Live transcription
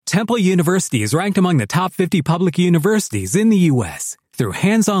Temple University is ranked among the top 50 public universities in the U.S. Through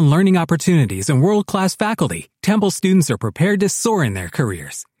hands-on learning opportunities and world-class faculty, Temple students are prepared to soar in their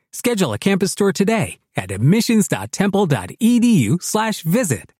careers. Schedule a campus tour today at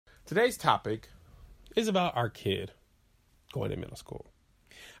admissions.temple.edu/visit. Today's topic is about our kid going to middle school.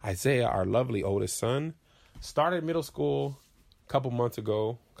 Isaiah, our lovely oldest son, started middle school a couple months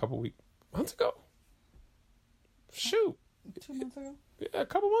ago. Shoot. 2 months ago? Yeah, a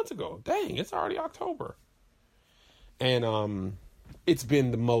couple months ago. Dang, it's already October. And it's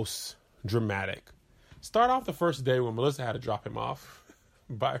been the most dramatic. Start off the first day when Melissa had to drop him off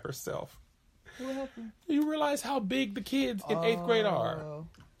by herself. What happened? You realize how big the kids in 8th grade are.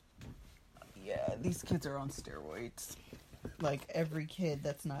 Yeah, these kids are on steroids. Like, every kid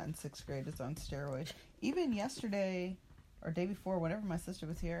that's not in 6th grade is on steroids. Even yesterday, or day before, whenever my sister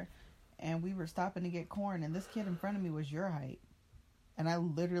was here, and we were stopping to get corn, and this kid in front of me was your height. And I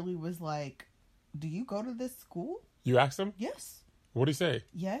literally was like, do you go to this school? You asked him? Yes. What'd he say?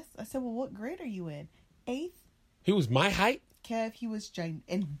 Yes. I said, well, what grade are you in? 8th. He was my height? Kev, he was giant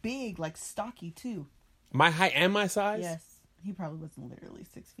and big, like stocky, too. My height and my size? Yes. He probably wasn't literally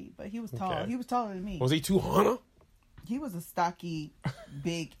 6 feet, but he was tall. Okay. He was taller than me. Was he 200? He was a stocky,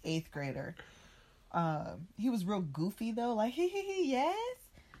 big 8th grader. He was real goofy, though. Like, yes.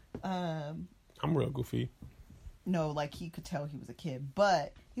 I'm real goofy. No, like, he could tell he was a kid.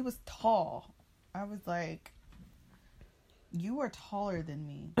 But he was tall. I was like, you are taller than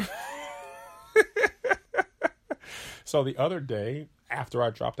me. So the other day, after I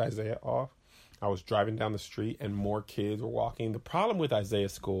dropped Isaiah off, I was driving down the street and more kids were walking. The problem with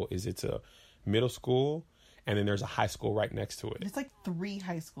Isaiah's school is it's a middle school and then there's a high school right next to it. There's like 3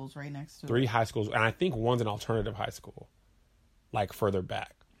 high schools right next to it. 3 high schools. And I think one's an alternative high school, like further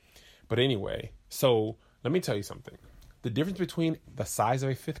back. But anyway, so let me tell you something. The difference between the size of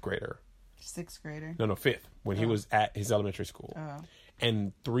a 5th grader. 6th grader. No, 5th. When he was at his elementary school.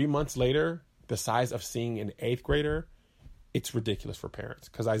 And 3 months later, the size of seeing an 8th grader, it's ridiculous for parents.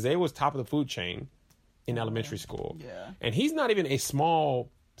 Because Isaiah was top of the food chain in elementary school. Yeah. And he's not even a small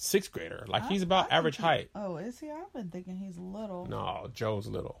 6th grader. Like, he's about average height. Oh, is he? I've been thinking he's little. No, Joe's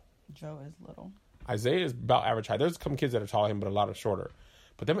little. Joe is little. Isaiah is about average height. There's some kids that are taller than him, but a lot are shorter.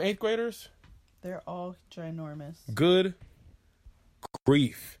 But them 8th graders, they're all ginormous. Good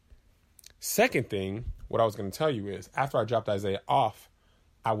grief. Second thing, what I was going to tell you is, after I dropped Isaiah off,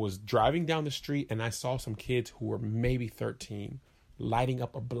 I was driving down the street and I saw some kids who were maybe 13 lighting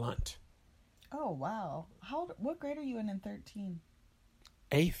up a blunt. Oh, wow. What grade are you in 13?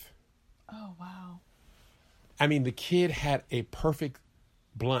 8th. Oh, wow. I mean, the kid had a perfect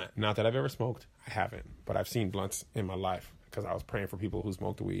blunt. Not that I've ever smoked. I haven't. But I've seen blunts in my life because I was praying for people who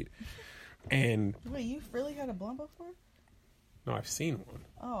smoked weed. And wait, you've really had a blunt before? No, I've seen one.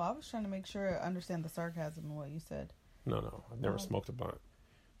 Oh, I was trying to make sure I understand the sarcasm in what you said. No. I've never smoked a blunt.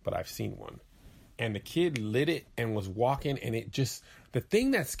 But I've seen one. And the kid lit it and was walking, and it just, the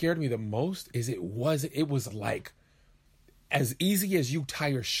thing that scared me the most is it was like as easy as you tie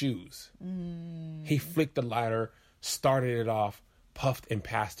your shoes. He flicked the lighter, started it off, puffed, and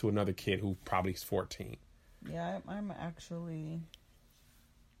passed to another kid who probably is 14. Yeah, I'm actually,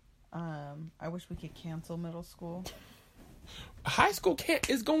 I wish we could cancel middle school. High school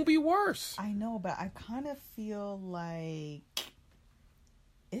is going to be worse. I know, but I kind of feel like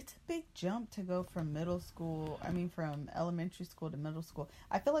it's a big jump to go from from elementary school to middle school.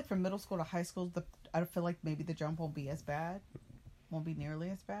 I feel like from middle school to high school, I feel like maybe the jump won't be as bad. Won't be nearly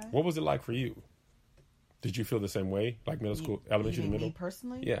as bad. What was it like for you? Did you feel the same way? Like middle school, elementary to middle? Me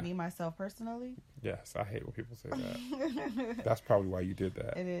personally? Yeah. Me, myself, personally? Yes, I hate when people say that. That's probably why you did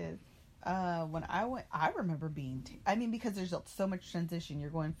that. It is. When I went, I remember because there's so much transition.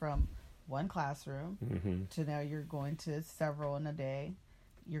 You're going from one classroom to now you're going to several in a day.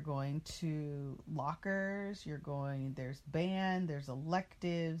 You're going to lockers. There's band. There's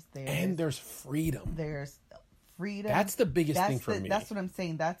electives. There's freedom. There's freedom. That's the biggest thing for me. That's what I'm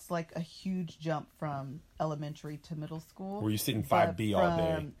saying. That's like a huge jump from elementary to middle school. Where you sit in 5B all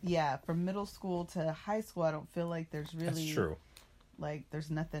day. Yeah, from middle school to high school, I don't feel like there's really... That's true. Like,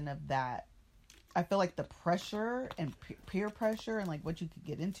 there's nothing of that. I feel like the pressure and peer pressure and, like, what you could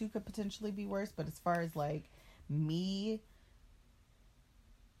get into could potentially be worse. But as far as, like, me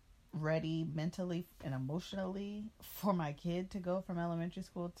ready mentally and emotionally for my kid to go from elementary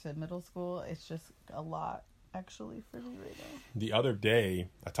school to middle school, it's just a lot, actually, for me right now. The other day,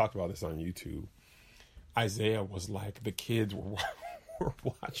 I talked about this on YouTube. Isaiah was like, the kids were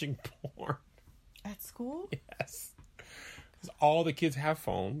watching porn. At school? Yes. Because all the kids have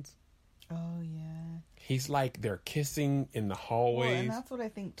phones. Oh, yeah. He's like, they're kissing in the hallways. Well, and that's what I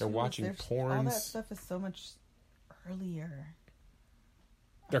think, too. They're watching porns. All that stuff is so much earlier.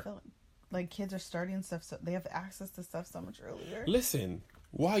 I feel like kids are starting stuff, so they have access to stuff so much earlier. Listen,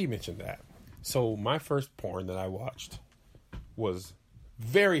 while you mentioned that, so my first porn that I watched was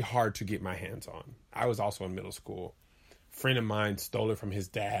very hard to get my hands on. I was also in middle school. A friend of mine stole it from his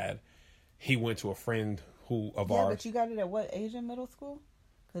dad. He went to a friend of ours. Yeah, but you got it at what age in middle school?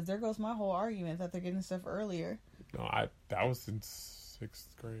 Because there goes my whole argument that they're getting stuff earlier. No, that was in 6th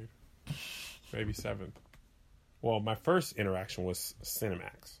grade. Maybe 7th. Well, my first interaction was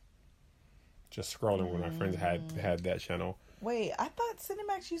Cinemax. Just scrolling when my friends had that channel. Wait, I thought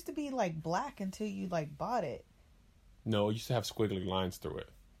Cinemax used to be like black until you like bought it. No, it used to have squiggly lines through it.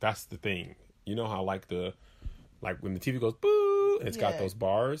 That's the thing. You know how like when the TV goes boo and it's got those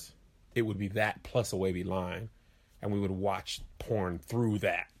bars? It would be that plus a wavy line. And we would watch porn through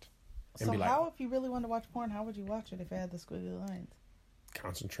that. And so be like, how, if you really wanted to watch porn, how would you watch it if it had the squiggly lines?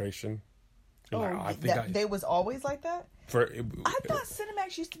 Concentration. They was always like that? I thought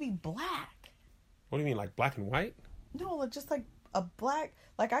Cinemax used to be black. What do you mean, like black and white? No, just like a black...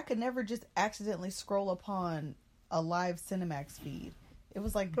 Like, I could never just accidentally scroll upon a live Cinemax feed. It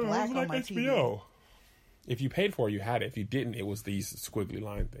was like black on my HBO. TV. If you paid for it, you had it. If you didn't, it was these squiggly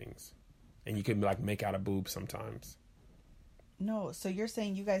line things. And you could like make out a boob sometimes. No, so you're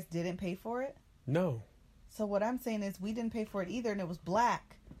saying you guys didn't pay for it? No. So what I'm saying is we didn't pay for it either, and it was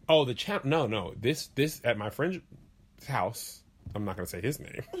black. Oh, the channel? No. This at my friend's house. I'm not going to say his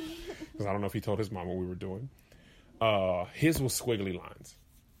name because I don't know if he told his mom what we were doing. His was squiggly lines,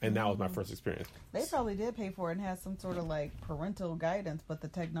 and that was my first experience. They probably did pay for it and had some sort of like parental guidance, but the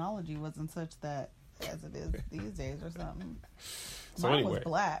technology wasn't such that as it is these days or something. So Mine anyway, was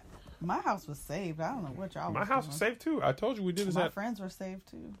black. My house was saved. I don't know what y'all. My house was saved too. I told you we did this. My friends were saved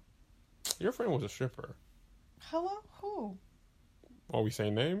too. Your friend was a stripper. Hello, who? Are we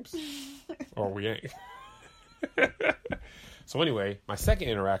saying names? Or we ain't? So anyway, my second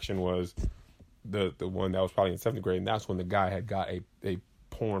interaction was the one that was probably in 7th grade, and that's when the guy had got a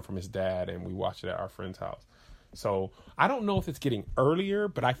porn from his dad, and we watched it at our friend's house. So I don't know if it's getting earlier,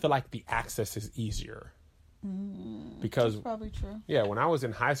 but I feel like the access is easier. Because that's probably true. Yeah, when I was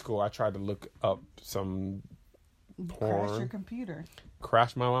in high school, I tried to look up some porn. Crash your computer.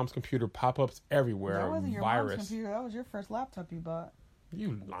 Crash my mom's computer. Pop-ups everywhere. That wasn't your virus. mom's computer. That was your first laptop you bought.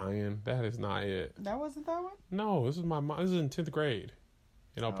 You lying? That is not it. That wasn't that one? No, this is my mom. This is in 10th grade.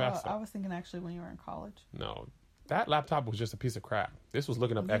 In El Paso. I was thinking actually when you were in college. No, that laptop was just a piece of crap. This was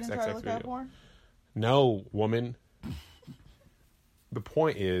looking up XXX video. Porn? No, woman. The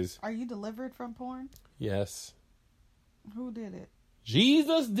point is... Are you delivered from porn? Yes. Who did it?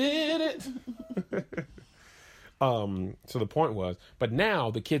 Jesus did it. So the point was, but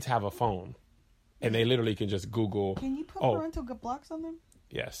now the kids have a phone, and they literally can just Google. Can you put parental blocks on them?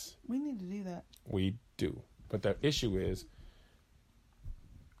 Yes. We need to do that. We do, but the issue is,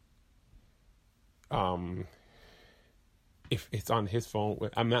 if it's on his phone,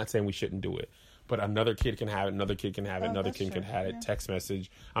 I'm not saying we shouldn't do it. But another kid can have it, another kid can have it, another kid can have it, text message.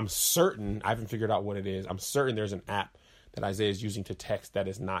 I'm certain, I haven't figured out what it is. I'm certain there's an app that Isaiah is using to text that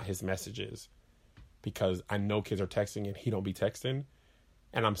is not his messages. Because I know kids are texting and he don't be texting.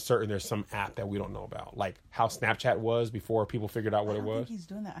 And I'm certain there's some app that we don't know about. Like how Snapchat was before people figured out what it was. I don't think he's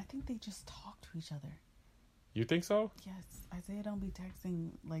doing that. I think they just talk to each other. You think so? Yes. Isaiah don't be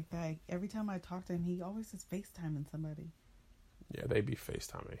texting like that. Every time I talk to him, he always is FaceTiming somebody. Yeah, they be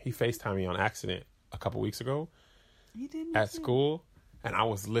FaceTiming. He FaceTimed me on accident a couple weeks ago. He didn't at school, and I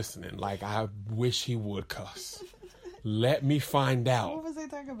was listening. Like, I wish he would cuss. Let me find out. What was they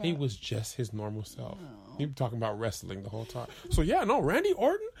talking about? He was just his normal self. He was talking about wrestling the whole time. So yeah, no, Randy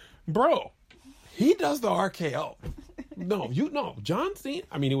Orton, bro, he does the RKO. No, John Cena.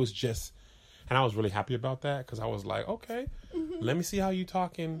 I mean, it was just, and I was really happy about that because I was like, okay, let me see how you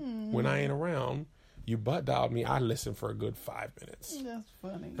talking when I ain't around. You butt dialed me. I listened for a good 5 minutes. That's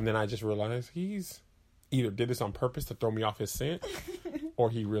funny. And then I just realized he's either did this on purpose to throw me off his scent, or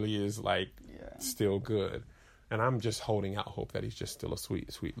he really is like still good. And I'm just holding out hope that he's just still a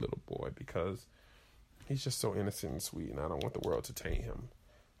sweet, sweet little boy because he's just so innocent and sweet, and I don't want the world to taint him.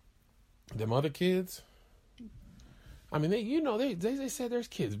 Them other kids, I mean, they said there's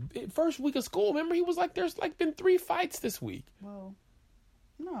kids. First week of school, remember, he was like, there's like been 3 fights this week. Well,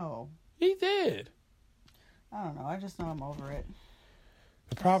 no. He did. I don't know. I just know I'm over it.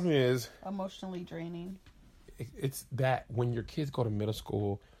 The problem is emotionally draining. It's that when your kids go to middle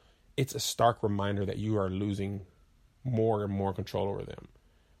school, it's a stark reminder that you are losing more and more control over them.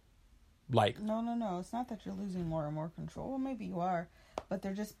 Like, no. It's not that you're losing more and more control. Well, maybe you are, but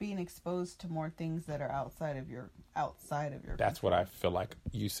they're just being exposed to more things that are outside of your That's control. what I feel like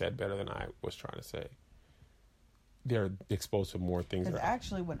you said better than I was trying to say. They're exposed to more things. Because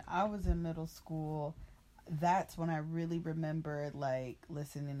actually, when I was in middle school, that's when I really remembered like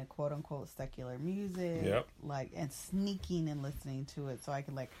listening to quote unquote secular music, Yep. like, and sneaking and listening to it so I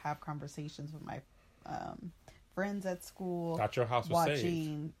could like have conversations with my friends at school. Thought your house was watching.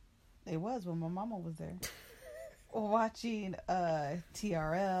 Saved. It was when my mama was there. Watching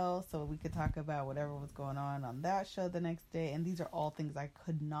TRL so we could talk about whatever was going on that show the next day. And these are all things I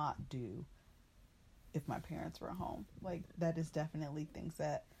could not do if my parents were home. Like, that is definitely things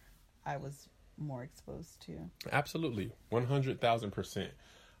that I was more exposed to. Absolutely. 100,000%.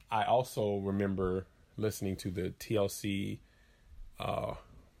 I also remember listening to the TLC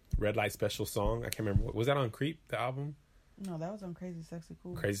Red Light Special song. I can't remember. Was that on Creep, the album? No, that was on Crazy Sexy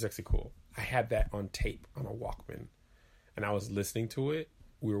Cool. Crazy Sexy Cool. I had that on tape on a Walkman. And I was listening to it.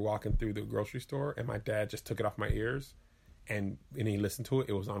 We were walking through the grocery store, and my dad just took it off my ears. And he listened to it.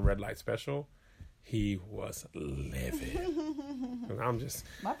 It was on Red Light Special. He was livid. And I'm just...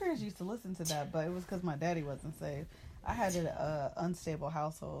 My parents used to listen to that, but it was because my daddy wasn't saved. I had an unstable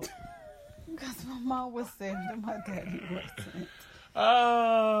household. Because my mom was saved and my daddy wasn't.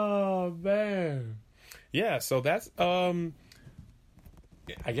 Oh, man. Yeah, so that's... I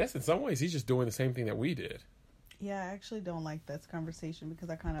guess in some ways he's just doing the same thing that we did. Yeah, I actually don't like this conversation because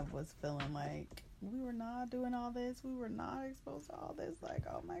I kind of was feeling like we were not doing all this. We were not exposed to all this. Like,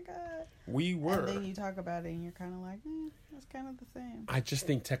 oh my God. We were. And then you talk about it and you're kind of like, it's kind of the same. I just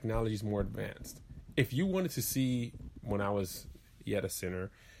think technology is more advanced. If you wanted to see, when I was yet a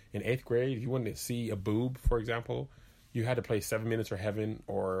sinner, in 8th grade, if you wanted to see a boob, for example, you had to play 7 Minutes for Heaven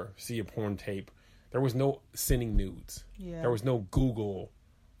or see a porn tape. There was no sending nudes. Yeah. There was no Google.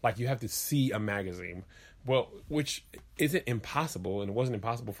 Like, you have to see a magazine. Well, which isn't impossible, and it wasn't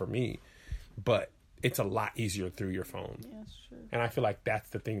impossible for me, but it's a lot easier through your phone. Yeah, that's true. And I feel like that's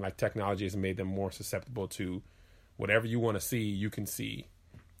the thing. Like, technology has made them more susceptible to whatever you want to see, you can see.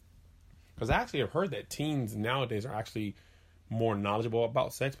 Because I actually have heard that teens nowadays are actually more knowledgeable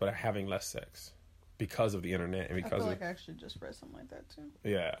about sex, but are having less sex because of the internet and because I feel like I actually just read something like that too.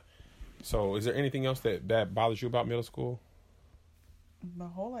 Yeah. So, is there anything else that bothers you about middle school? The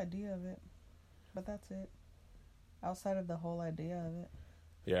whole idea of it, but that's it. Outside of the whole idea of it.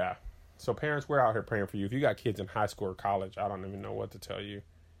 Yeah. So parents, we're out here praying for you. If you got kids in high school or college, I don't even know what to tell you. I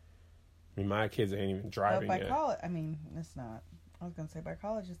mean, my kids ain't even driving by yet. college, I mean, it's not. I was gonna say by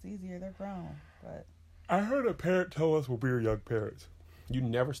college it's easier. They're grown, but I heard a parent tell us when we were young parents, you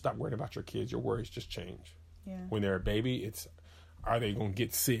never stop worrying about your kids. Your worries just change. Yeah. When they're a baby, it's, are they going to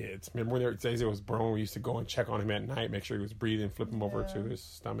get SIDS? Remember when Xavier was born, we used to go and check on him at night, make sure he was breathing, flip him over to his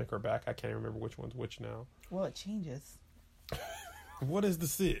stomach or back. I can't remember which one's which now. Well, it changes. What is the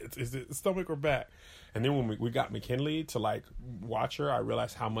SIDS? Is it stomach or back? And then when we got McKinley to like watch her, I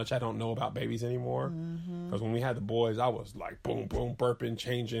realized how much I don't know about babies anymore. Because when we had the boys, I was like boom, boom, burping,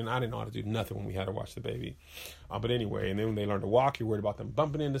 changing. I didn't know how to do nothing when we had to watch the baby. But anyway, and then when they learn to walk, you're worried about them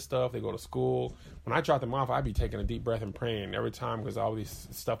bumping into stuff. They go to school. When I drop them off, I'd be taking a deep breath and praying every time because all these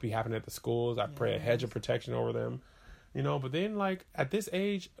stuff be happening at the schools. I pray a hedge of protection over them, you know. But then, like at this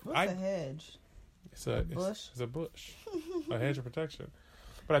age, what's a hedge? It's a bush. It's a bush, a hedge of protection.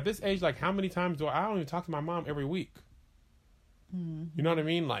 But at this age, like, how many times I don't even talk to my mom every week. You know what I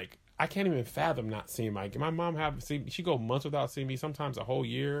mean? Like, I can't even fathom not seeing my mom she go months without seeing me, sometimes a whole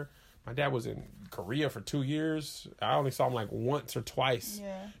year. My dad was in Korea for 2 years. I only saw him like once or twice.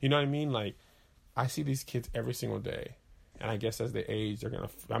 Yeah. You know what I mean? Like, I see these kids every single day. And I guess as they age, they're going to...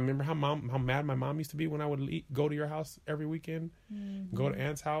 I remember how mad my mom used to be when I would go to your house every weekend. Go to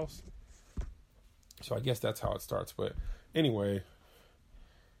Aunt's house. So I guess that's how it starts. But anyway,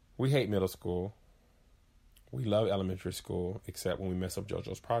 we hate middle school. We love elementary school, except when we mess up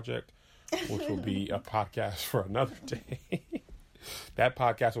JoJo's project, which will be a podcast for another day. That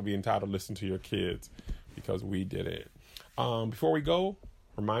podcast will be entitled Listen to Your Kids, because we did it. Before we go,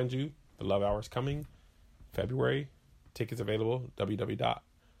 remind you, the Love Hour is coming. February. Tickets available,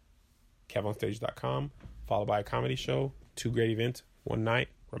 www.kevonstage.com. Followed by a comedy show. 2 great events, 1 night,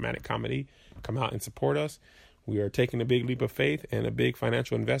 romantic comedy. Come out and support us. We are taking a big leap of faith and a big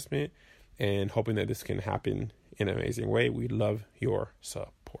financial investment and hoping that this can happen in an amazing way. We love your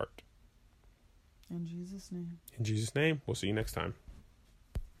support. In Jesus' name. In Jesus' name. We'll see you next time.